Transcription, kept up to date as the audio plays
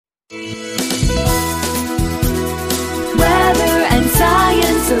Weather and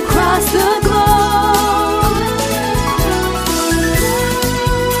science across the globe.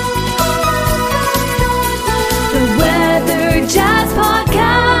 The Weather Jazz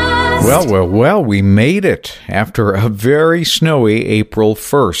Podcast. Well, we made it after a very snowy April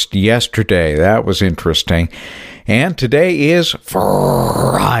 1st yesterday. That was interesting. And today is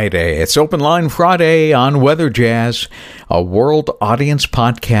Friday. It's Open Line Friday on Weather Jazz, a world audience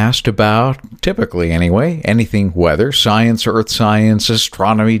podcast about, typically anyway, anything weather, science, earth science,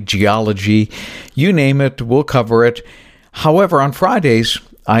 astronomy, geology, you name it, we'll cover it. However, on Fridays,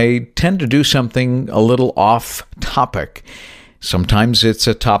 I tend to do something a little off topic. Sometimes it's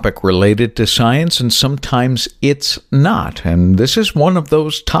a topic related to science, and sometimes it's not. And this is one of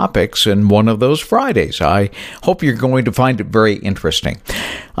those topics and one of those Fridays. I hope you're going to find it very interesting.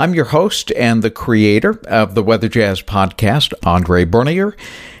 I'm your host and the creator of the Weather Jazz Podcast, Andre Bernier,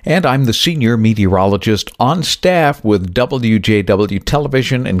 and I'm the senior meteorologist on staff with WJW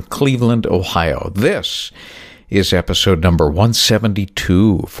Television in Cleveland, Ohio. This is episode number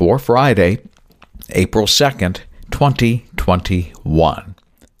 172 for Friday, April 2nd, 2021.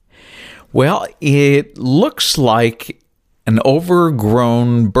 Well, it looks like an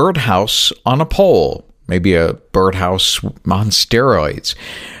overgrown birdhouse on a pole, maybe a birdhouse on steroids.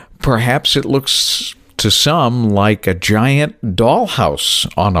 Perhaps it looks to some like a giant dollhouse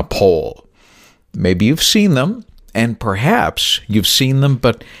on a pole. Maybe you've seen them, and perhaps you've seen them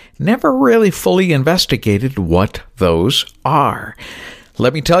but never really fully investigated what those are.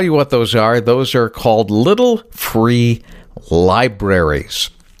 Let me tell you what those are. Those are called little free libraries.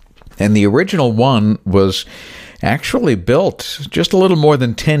 And the original one was actually built just a little more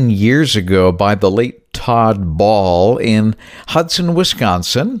than 10 years ago by the late Todd Ball in Hudson,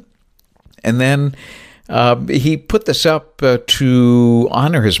 Wisconsin. And then he put this up to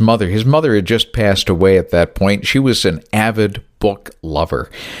honor his mother. His mother had just passed away at that point. She was an avid book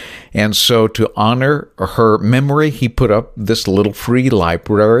lover. And so to honor her memory, he put up this little free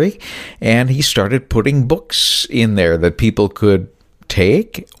library, and he started putting books in there that people could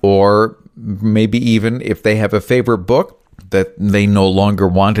take, or maybe even if they have a favorite book that they no longer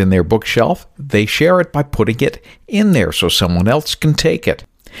want in their bookshelf, they share it by putting it in there so someone else can take it.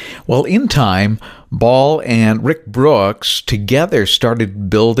 Well, in time, Ball and Rick Brooks together started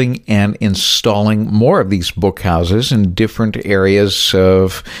building and installing more of these book houses in different areas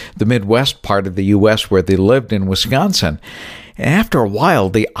of the Midwest part of the U.S. where they lived in Wisconsin. And after a while,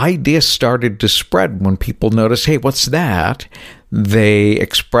 the idea started to spread when people noticed, hey, what's that? They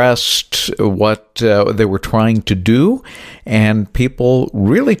expressed what they were trying to do, and people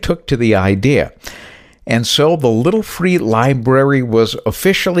really took to the idea. And so the Little Free Library was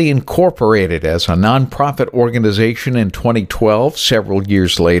officially incorporated as a nonprofit organization in 2012, several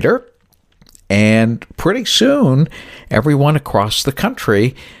years later. And pretty soon, everyone across the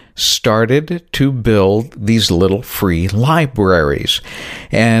country started to build these little free libraries.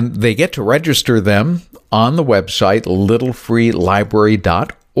 And they get to register them on the website,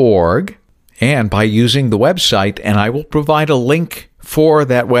 littlefreelibrary.org. And by using the website, and I will provide a link for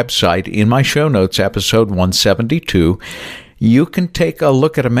that website in my show notes, episode 172, you can take a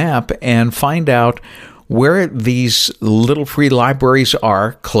look at a map and find out where these little free libraries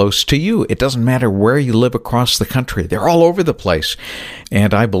are close to you. It doesn't matter where you live across the country. They're all over the place.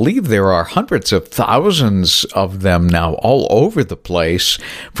 And I believe there are hundreds of thousands of them now all over the place,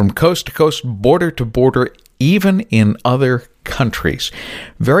 from coast to coast, border to border, even in other countries.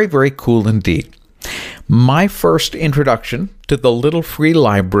 Very, very cool indeed. My first introduction to the Little Free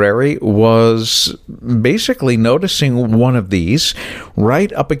Library was basically noticing one of these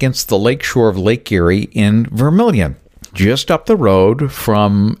right up against the lakeshore of Lake Erie in Vermilion, just up the road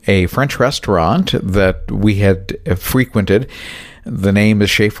from a French restaurant that we had frequented. The name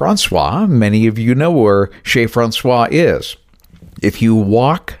is Chez Francois. Many of you know where Chez Francois is. If you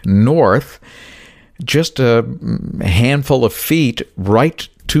walk north just a handful of feet right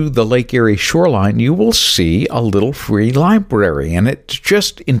to the Lake Erie shoreline, you will see a little free library, and it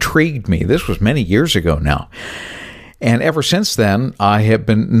just intrigued me. This was many years ago now. And ever since then, I have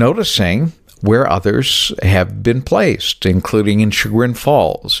been noticing where others have been placed, including in Chagrin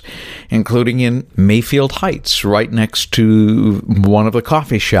Falls, including in Mayfield Heights, right next to one of the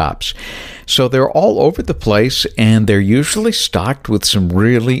coffee shops. So they're all over the place, and they're usually stocked with some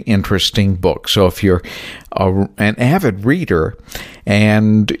really interesting books. So if you're an avid reader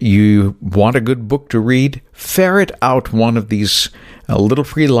and you want a good book to read, ferret out one of these little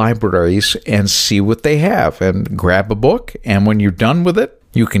free libraries and see what they have, and grab a book, and when you're done with it,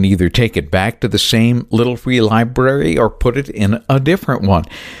 You can either take it back to the same Little Free Library or put it in a different one.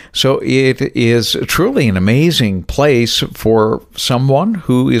 So it is truly an amazing place for someone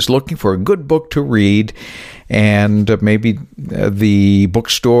who is looking for a good book to read, and maybe the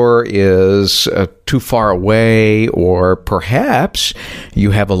bookstore is too far away, or perhaps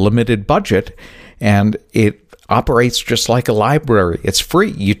you have a limited budget and it operates just like a library. It's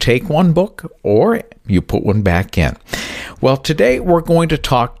free. You take one book or you put one back in. Well, today we're going to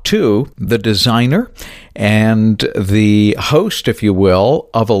talk to the designer and the host, if you will,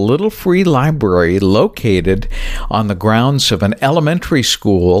 of a Little Free Library located on the grounds of an elementary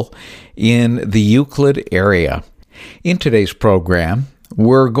school in the Euclid area. In today's program,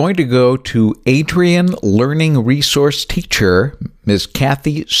 we're going to go to Adrian Learning Resource Teacher, Ms.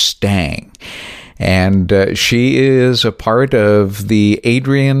 Kathy Stang. And she is a part of the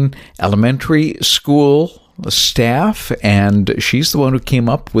Adrian Elementary School staff, and she's the one who came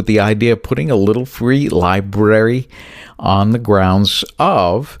up with the idea of putting a Little Free Library on the grounds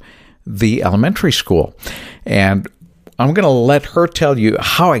of the elementary school. And I'm going to let her tell you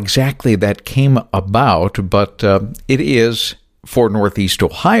how exactly that came about, but it is, for Northeast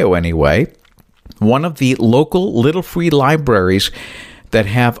Ohio anyway, one of the local Little Free Libraries that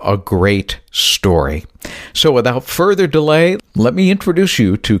have a great story. So without further delay, let me introduce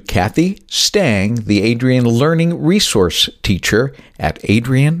you to Kathy Stang, the Adrian Learning Resource Teacher at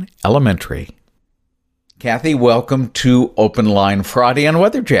Adrian Elementary. Kathy, welcome to Open Line Friday on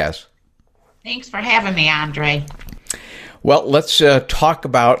Weather Jazz. Thanks for having me, Andre. Well, let's talk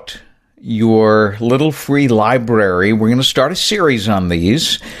about your Little Free Library. We're going to start a series on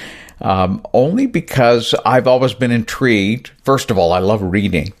these. Only because I've always been intrigued. First of all, I love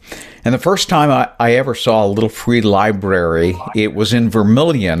reading. And the first time I ever saw a Little Free Library, it was in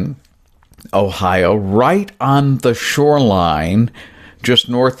Vermilion, Ohio, right on the shoreline, just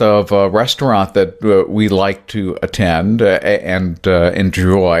north of a restaurant that we like to attend and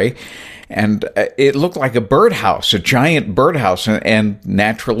enjoy. And it looked like a birdhouse, a giant birdhouse, and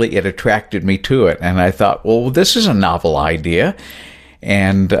naturally it attracted me to it. And I thought, well, this is a novel idea.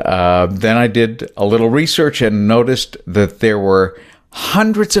 And then I did a little research and noticed that there were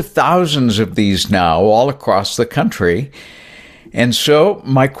hundreds of thousands of these now all across the country. And so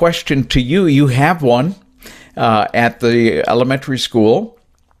my question to you, you have one at the elementary school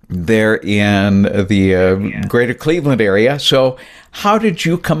there in the greater Cleveland area. So how did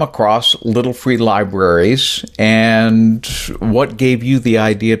you come across Little Free Libraries, and what gave you the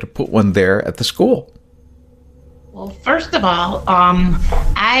idea to put one there at the school? Well, first of all,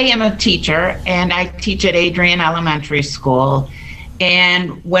 I am a teacher, and I teach at Adrian Elementary School.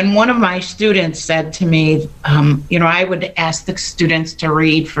 And when one of my students said to me, I would ask the students to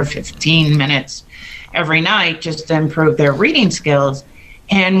read for 15 minutes every night just to improve their reading skills.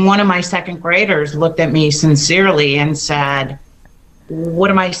 And one of my second graders looked at me sincerely and said,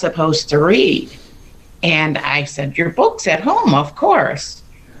 "What am I supposed to read?" And I said, "Your books at home, of course."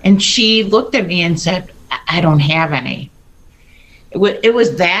 And she looked at me and said, "I don't have any." It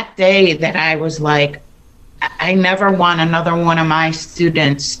was that day that I was like, I never want another one of my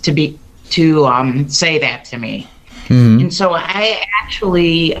students to say that to me. Mm-hmm. And so I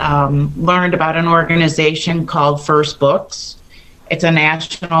actually learned about an organization called First Books. It's a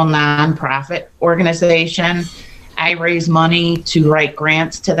national nonprofit organization. I raise money to write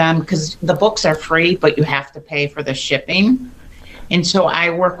grants to them because the books are free, but you have to pay for the shipping. And so I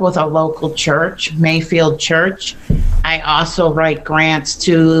work with a local church, Mayfield Church. I also write grants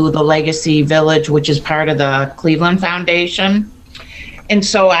to the Legacy Village, which is part of the Cleveland Foundation. And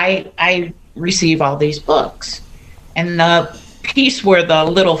so I receive all these books. And the piece where the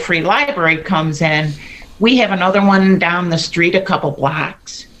Little Free Library comes in, we have another one down the street a couple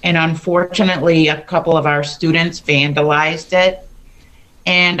blocks. And unfortunately, a couple of our students vandalized it.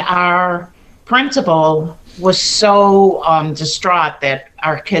 And our principal was so distraught that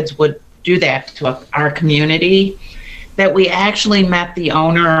our kids would do that to our community that we actually met the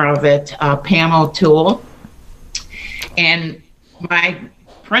owner of it, Pam O'Toole. And my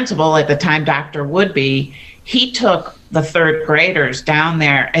principal at the time, Dr. Woodby, he took the third graders down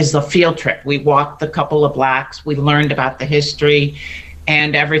there as a field trip. We walked a couple of blocks. We learned about the history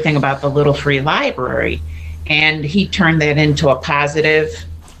and everything about the Little Free Library. And he turned that into a positive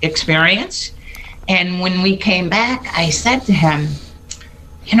experience. And when we came back, I said to him,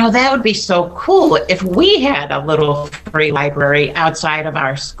 that would be so cool if we had a Little Free Library outside of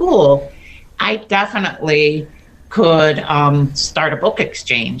our school. I definitely could start a book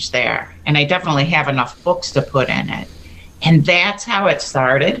exchange there. And I definitely have enough books to put in it. And that's how it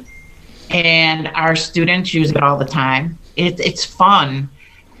started. And our students use it all the time. It's fun.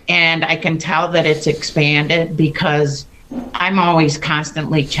 And I can tell that it's expanded because I'm always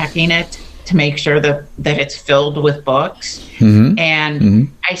constantly checking it to make sure that it's filled with books.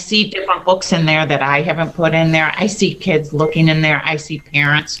 And I see different books in there that I haven't put in there. I see kids looking in there. I see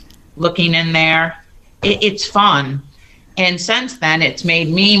parents looking in there. It's fun. And since then, it's made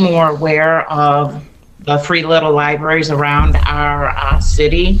me more aware of the free little libraries around our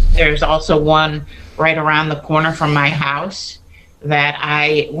city. There's also one right around the corner from my house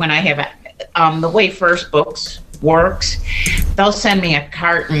that when I have the way First Books works, they'll send me a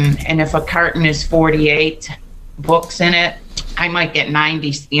carton, and if a carton is 48 books in it, I might get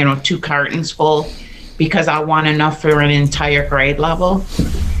 90, 2 cartons full, because I want enough for an entire grade level.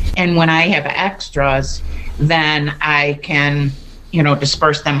 And when I have extras, then I can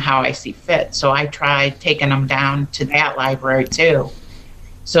disperse them how I see fit. So I tried taking them down to that library too.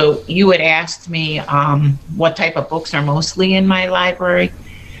 So you had asked me what type of books are mostly in my library.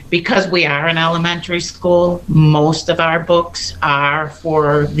 Because we are an elementary school, most of our books are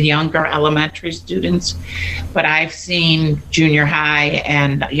for the younger elementary students, but I've seen junior high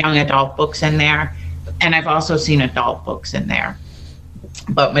and young adult books in there, and I've also seen adult books in there.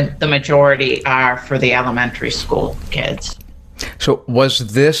 But the majority are for the elementary school kids. So was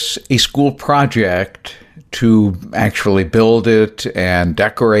this a school project to actually build it and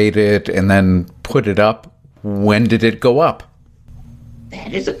decorate it and then put it up? When did it go up?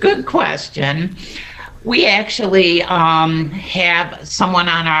 That is a good question. We actually have someone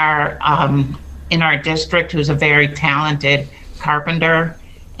on in our district who's a very talented carpenter,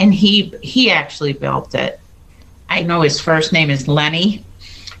 and he actually built it. I know his first name is Lenny.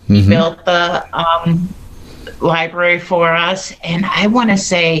 He built the library for us, and I want to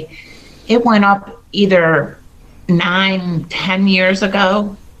say it went up either 9-10 years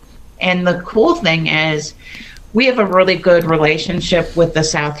ago. And the cool thing is, we have a really good relationship with the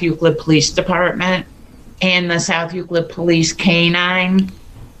South Euclid Police Department, and the South Euclid Police Canine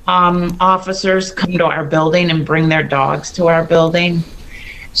officers come to our building and bring their dogs to our building.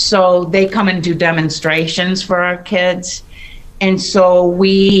 So they come and do demonstrations for our kids. And so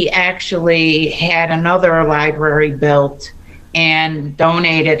we actually had another library built and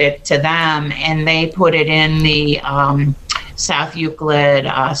donated it to them, and they put it in the South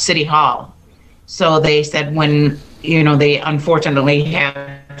Euclid City Hall. So they said when, they unfortunately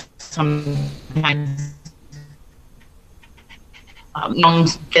have sometimes young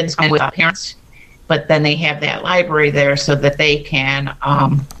kids come with parents, but then they have that library there so that they can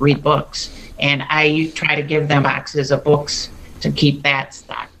read books. And I try to give them boxes of books to keep that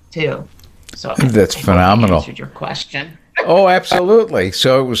stock too. So that's phenomenal. Answered your question. Oh, absolutely.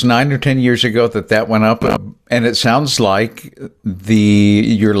 So it was 9 or 10 years ago that went up, and it sounds like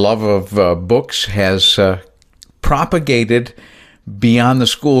your love of books has propagated beyond the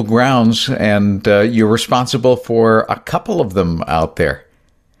school grounds, and you're responsible for a couple of them out there.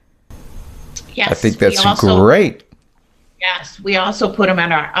 Yes, I think that's great. Yes, we also put them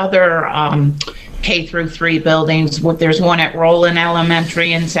in our other K through 3 buildings. There's one at Roland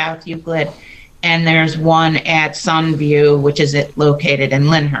Elementary in South Euclid, and there's one at Sunview, which is located in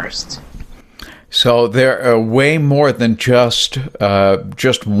Lyndhurst. So there are way more than just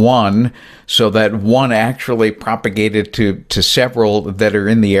one, so that one actually propagated to several that are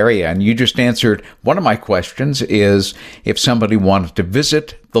in the area. And you just answered one of my questions, is if somebody wanted to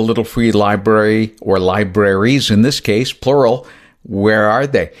visit the Little Free Library, or libraries in this case, plural, where are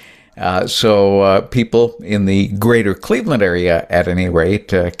they? So people in the greater Cleveland area, at any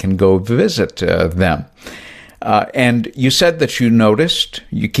rate, can go visit them. And you said that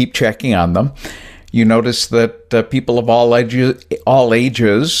you keep checking on them, you notice that people of all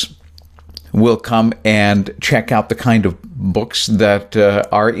ages will come and check out the kind of books that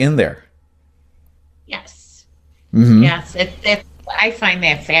are in there. Yes. Mm-hmm. Yes, I find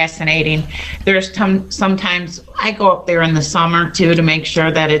that fascinating. There's sometimes I go up there in the summer too to make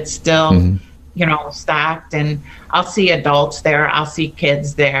sure that it's still, stocked, and I'll see adults there. I'll see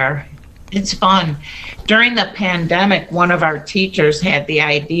kids there. It's fun. During the pandemic, one of our teachers had the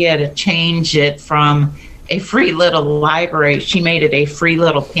idea to change it from a free little library. She made it a free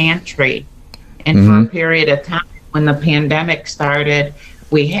little pantry. And for a period of time, when the pandemic started,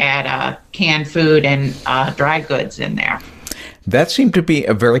 we had canned food and dry goods in there. That seemed to be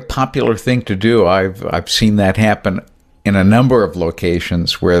a very popular thing to do. I've seen that happen in a number of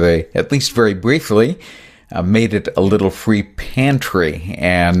locations where they, at least very briefly, made it a little free pantry,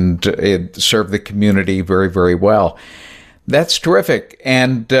 and it served the community very, very well. That's terrific.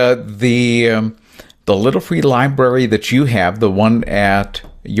 And the Little Free Library that you have, the one at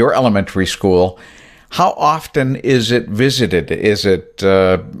your elementary school, How often is it visited? Is it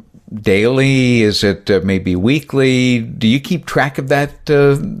daily? Is it maybe weekly? Do you keep track of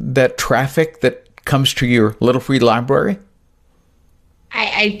that traffic that comes to your Little Free Library?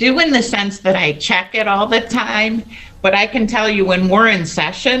 I do, in the sense that I check it all the time, but I can tell you when we're in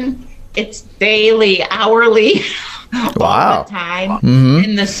session, it's daily, hourly, all the time. Mm-hmm.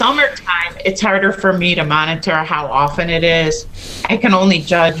 In the summertime, it's harder for me to monitor how often it is. I can only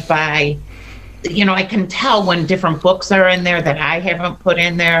judge by, I can tell when different books are in there that I haven't put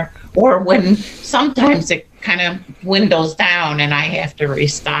in there, or when sometimes it kind of windows down and I have to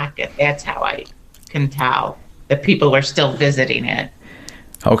restock it. That's how I can tell that people are still visiting it.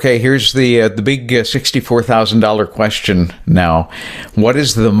 Okay, here's the big $64,000 question now. What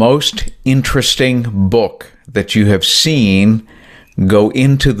is the most interesting book that you have seen go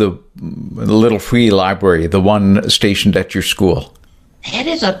into the Little Free Library, the one stationed at your school? That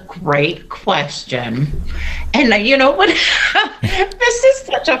is a great question. And you know what? This is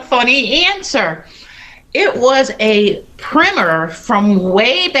such a funny answer. It was a primer from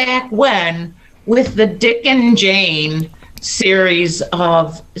way back when with the Dick and Jane series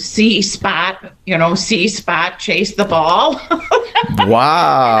of See Spot, Chase the Ball.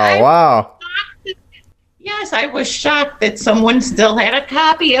 Wow. Yes, I was shocked that someone still had a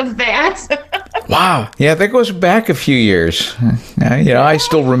copy of that. Wow. Yeah, that goes back a few years. I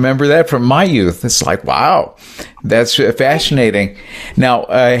still remember that from my youth. It's like, wow, that's fascinating. Now,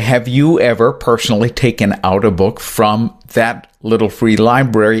 have you ever personally taken out a book from that Little Free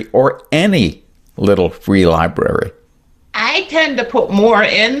Library or any Little Free Library? I tend to put more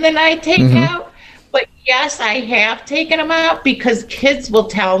in than I take out. But yes, I have taken them out because kids will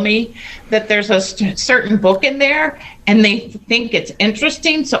tell me that there's a certain book in there and they think it's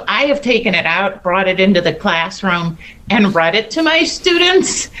interesting. So I have taken it out, brought it into the classroom, and read it to my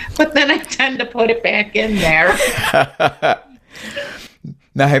students. But then I tend to put it back in there.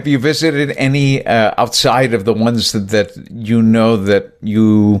 Now, have you visited any outside of the ones that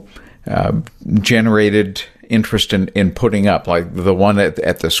you generated interest in putting up, like the one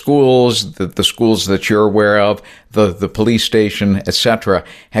at the schools, the schools that you're aware of, the police station, etc.?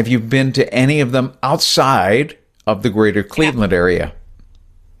 Have you been to any of them outside of the greater Cleveland area?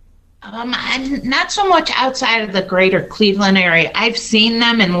 Not so much outside of the greater Cleveland area. I've seen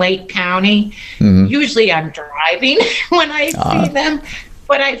them in Lake County. Usually I'm driving when I see them,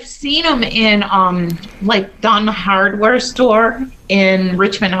 but I've seen them in like Dunn Hardware Store in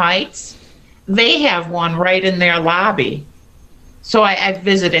Richmond Heights. They have one right in their lobby. So I've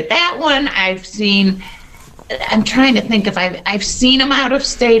visited that one. I'm trying to think if I've seen them out of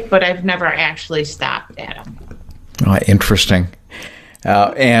state, but I've never actually stopped at them. Oh, interesting.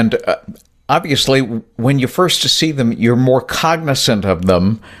 And obviously, when you first see them, you're more cognizant of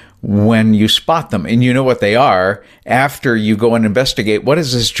them when you spot them, and you know what they are after you go and investigate. What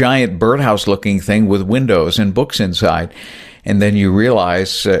is this giant birdhouse-looking thing with windows and books inside? And then you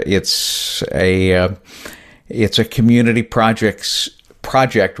realize it's a community project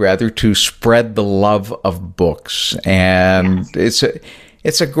to spread the love of books, and it's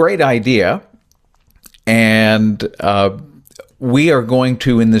a great idea. And we are going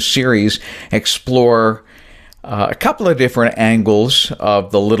to, in this series, explore a couple of different angles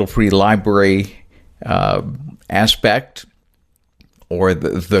of the Little Free Library aspect, or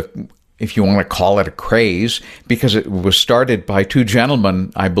the if you want to call it a craze, because it was started by two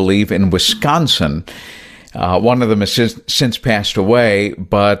gentlemen, I believe, in Wisconsin. One of them has since passed away,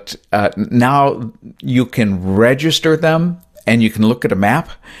 but now you can register them and you can look at a map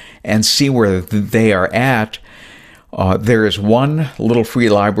and see where they are at. There is one Little Free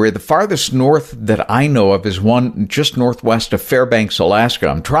Library. The farthest north that I know of is one just northwest of Fairbanks, Alaska.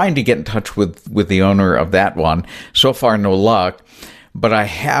 I'm trying to get in touch with the owner of that one. So far, no luck. But I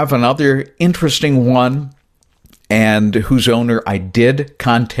have another interesting one, and whose owner I did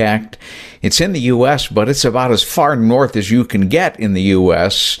contact. It's in the U.S., but it's about as far north as you can get in the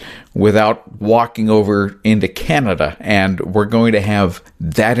U.S. without walking over into Canada. And we're going to have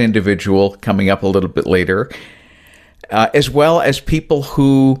that individual coming up a little bit later, as well as people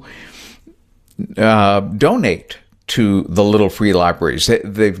who donate to the Little Free Libraries.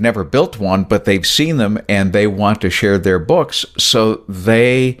 They've never built one, but they've seen them and they want to share their books, so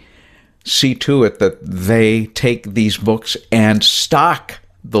they see to it that they take these books and stock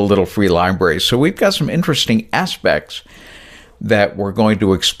the Little Free Libraries. So we've got some interesting aspects that we're going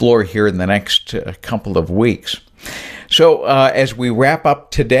to explore here in the next couple of weeks. So as we wrap up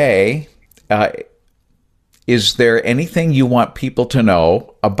today, is there anything you want people to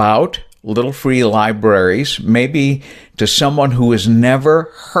know about Little Free Libraries, maybe to someone who has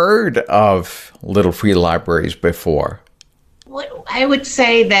never heard of Little Free Libraries before? I would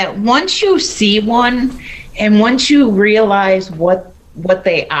say that once you see one and once you realize what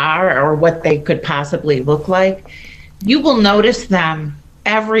they are or what they could possibly look like, you will notice them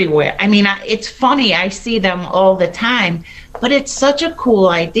everywhere. I mean, it's funny, I see them all the time, but it's such a cool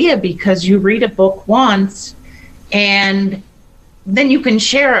idea because you read a book once and then you can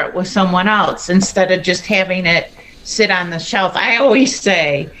share it with someone else instead of just having it sit on the shelf. I always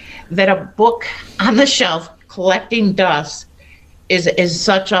say that a book on the shelf collecting dust is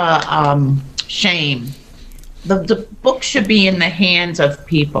such a shame. The book should be in the hands of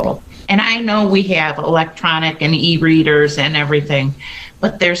people. And I know we have electronic and e-readers and everything,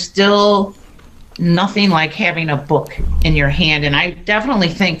 but there's still nothing like having a book in your hand. And I definitely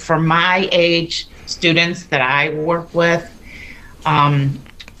think for my age students that I work with,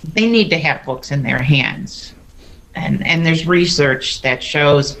 they need to have books in their hands. And there's research that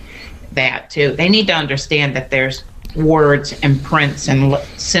shows that too. They need to understand that there's words and prints and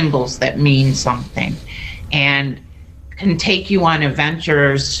symbols that mean something and can take you on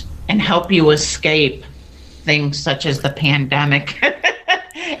adventures and help you escape things such as the pandemic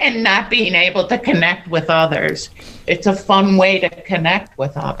and not being able to connect with others. It's a fun way to connect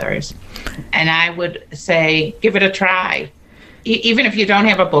with others. And I would say, give it a try. Even if you don't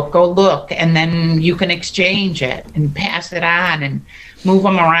have a book, go look, and then you can exchange it and pass it on and move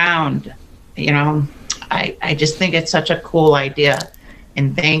them around. You know, I just think it's such a cool idea.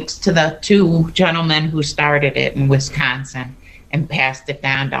 And thanks to the two gentlemen who started it in Wisconsin and passed it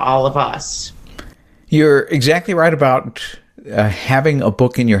down to all of us. You're exactly right about having a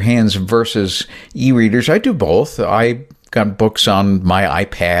book in your hands versus e-readers. I do both. I got books on my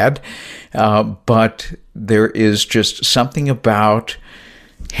iPad, but there is just something about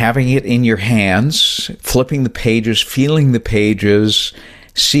having it in your hands, flipping the pages, feeling the pages,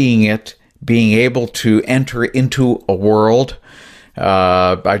 seeing it, being able to enter into a world.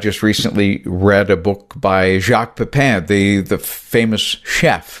 I just recently read a book by Jacques Pepin, the famous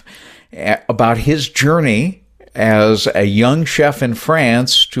chef, about his journey as a young chef in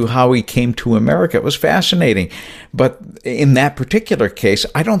France to how he came to America. It was fascinating. But in that particular case,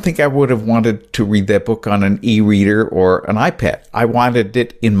 I don't think I would have wanted to read that book on an e-reader or an iPad. I wanted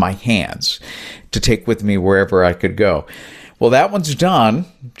it in my hands to take with me wherever I could go. Well, that one's done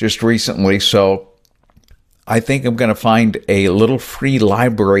just recently, so I think I'm going to find a Little Free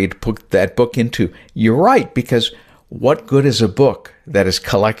Library to put that book into. You're right, because what good is a book that is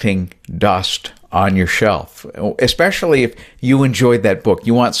collecting dust on your shelf? Especially if you enjoyed that book.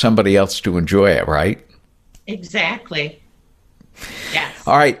 You want somebody else to enjoy it, right? Exactly. Yes.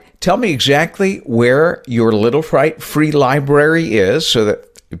 All right. Tell me exactly where your Little Free Library is so that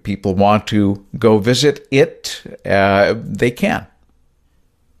if people want to go visit it, they can.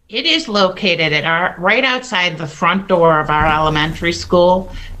 It is located at right outside the front door of our elementary school,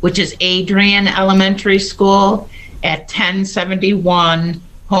 which is Adrian Elementary School at 1071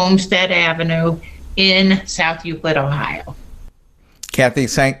 Homestead Avenue in South Euclid, Ohio. Kathy,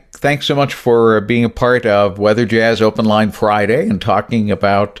 thanks so much for being a part of Weather Jazz Open Line Friday and talking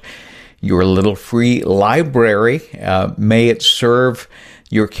about your Little Free Library. May it serve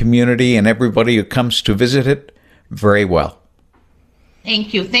your community and everybody who comes to visit it very well.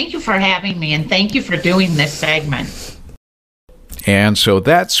 Thank you. Thank you for having me, and thank you for doing this segment. And so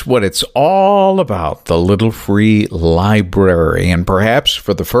that's what it's all about, the Little Free Library. And perhaps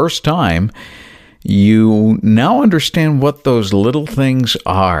for the first time, you now understand what those little things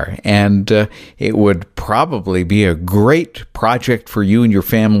are. And it would probably be a great project for you and your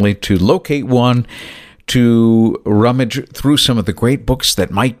family to locate one, to rummage through some of the great books that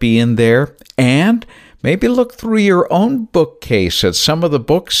might be in there, and maybe look through your own bookcase at some of the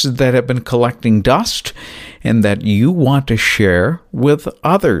books that have been collecting dust and that you want to share with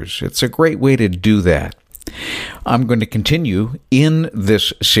others. It's a great way to do that. I'm going to continue in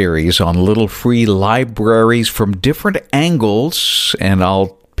this series on Little Free Libraries from different angles, and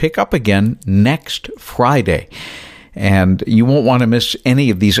I'll pick up again next Friday. And you won't want to miss any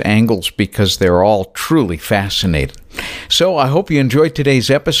of these angles because they're all truly fascinating. So I hope you enjoyed today's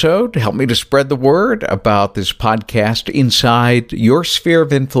episode. Help me to spread the word about this podcast inside your sphere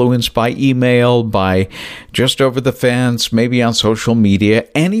of influence by email, by just over the fence, maybe on social media,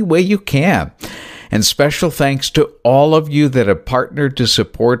 any way you can. And special thanks to all of you that have partnered to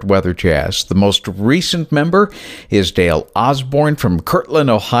support Weather Jazz. The most recent member is Dale Osborne from Kirtland,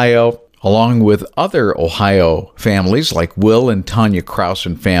 Ohio. along with other Ohio families like Will and Tanya Krause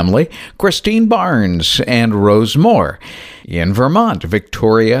and family, Christine Barnes and Rose Moore. In Vermont,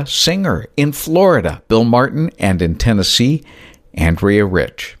 Victoria Singer. In Florida, Bill Martin. And in Tennessee, Andrea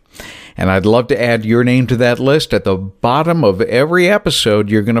Rich. And I'd love to add your name to that list. At the bottom of every episode,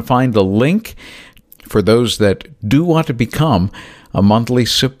 you're going to find the link for those that do want to become a monthly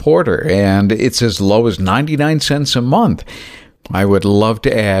supporter. And it's as low as 99 cents a month. I would love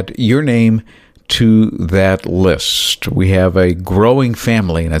to add your name to that list. We have a growing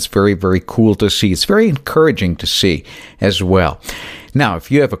family, and that's very, very cool to see. It's very encouraging to see as well. Now,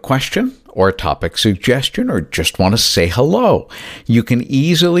 if you have a question or a topic suggestion or just want to say hello, you can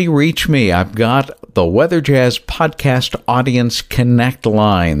easily reach me. I've got the Weather Jazz Podcast Audience Connect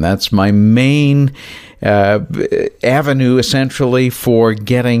line. That's my main avenue, essentially, for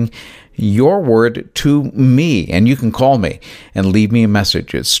getting your word to me. And you can call me and leave me a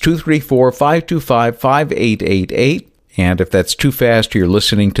message. It's 234-525-5888. And if that's too fast, you're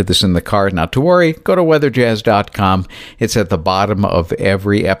listening to this in the car, not to worry. Go to weatherjazz.com. It's at the bottom of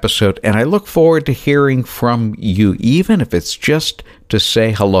every episode. And I look forward to hearing from you, even if it's just to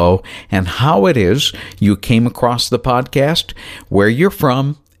say hello and how it is you came across the podcast, where you're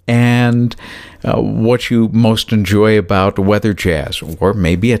from, and what you most enjoy about Weather Jazz, or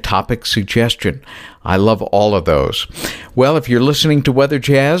maybe a topic suggestion. I love all of those. Well, if you're listening to Weather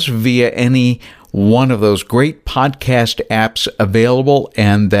Jazz via any one of those great podcast apps available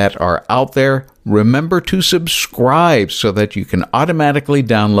and that are out there, remember to subscribe so that you can automatically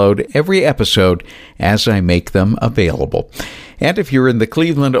download every episode as I make them available. And if you're in the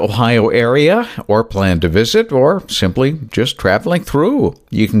Cleveland, Ohio area, or plan to visit, or simply just traveling through,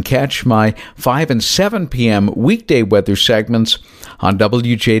 you can catch my 5 and 7 p.m. weekday weather segments on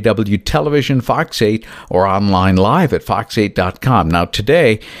WJW Television, Fox 8, or online live at fox8.com. Now,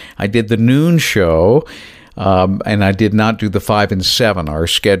 today, I did the noon show, and I did not do the 5 and 7. Our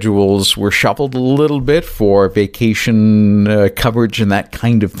schedules were shuffled a little bit for vacation coverage and that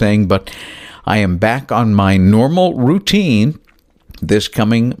kind of thing, but I am back on my normal routine this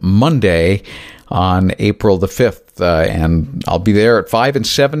coming Monday on April the 5th, and I'll be there at 5 and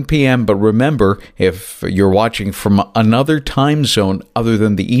 7 p.m. But remember, if you're watching from another time zone other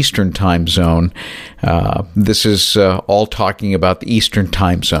than the Eastern time zone, this is all talking about the Eastern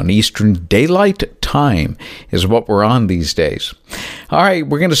time zone. Eastern Daylight Time is what we're on these days. All right,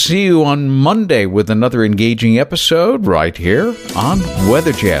 we're going to see you on Monday with another engaging episode right here on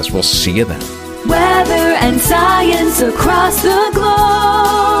Weather Jazz. We'll see you then. Weather and science across the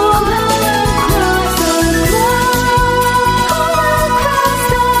globe.